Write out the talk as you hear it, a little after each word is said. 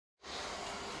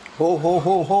Hold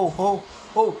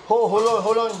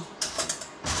on.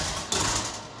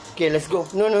 Okay, let's go.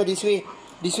 No, this way.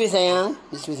 This way, sayang.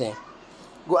 This way, sayang.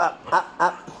 Go up.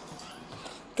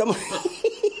 Come on.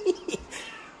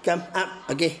 Come up.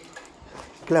 Okay.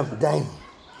 Climb down.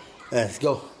 Let's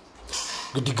go.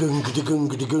 Gedigung.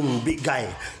 Big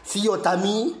guy. See your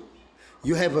tummy?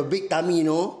 You have a big tummy, you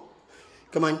know?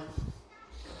 Come on.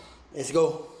 Let's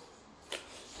go.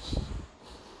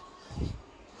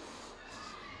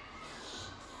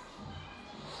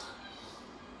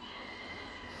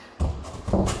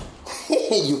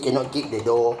 You cannot kick the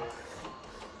door.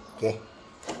 Okay.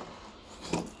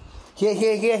 Here.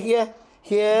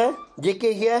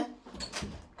 JK here.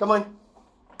 Come on.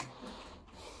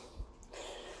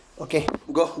 Okay,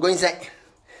 go inside.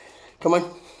 Come on.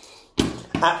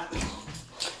 Up.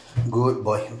 Good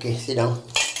boy. Okay, sit down.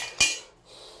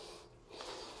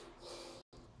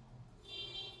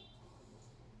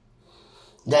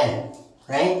 Done,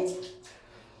 right?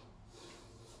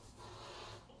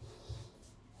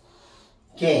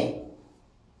 Okay.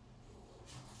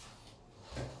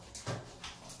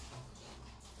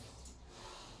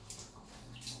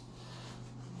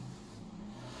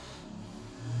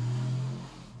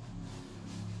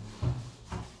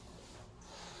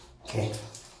 Okay.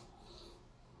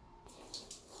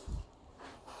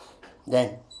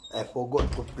 Then I forgot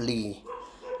to play.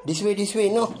 This way.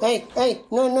 No. Hey.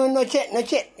 No, chat.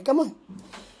 Come on.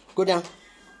 Go down.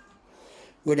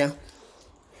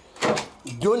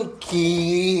 Don't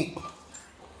kick.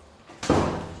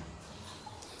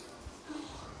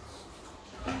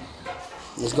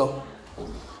 Let's go.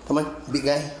 Come on, big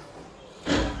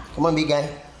guy.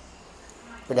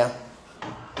 Go down.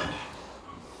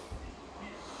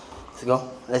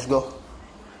 Let's go.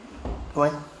 Come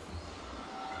on.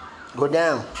 Go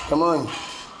down. Come on.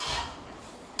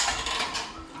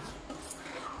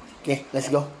 Okay, let's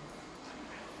go.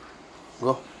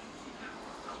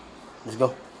 Let's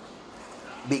go.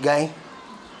 Big guy.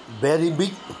 Very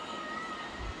big.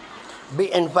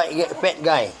 Big and fat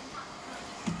guy.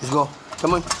 Let's go.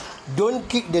 Come on. Don't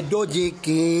kick the door,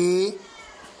 JK.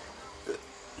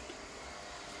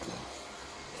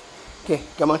 Okay,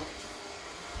 come on.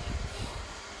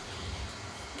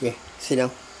 Okay, sit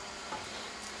down.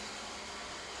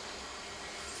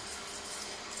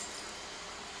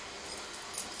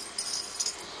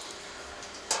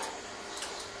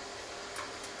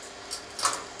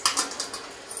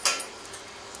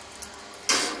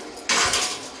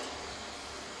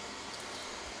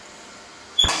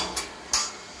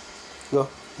 Go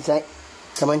inside.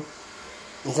 Come on.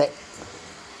 Inside.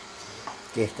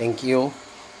 Okay, thank you.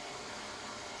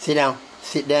 Sit down,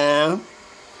 sayang.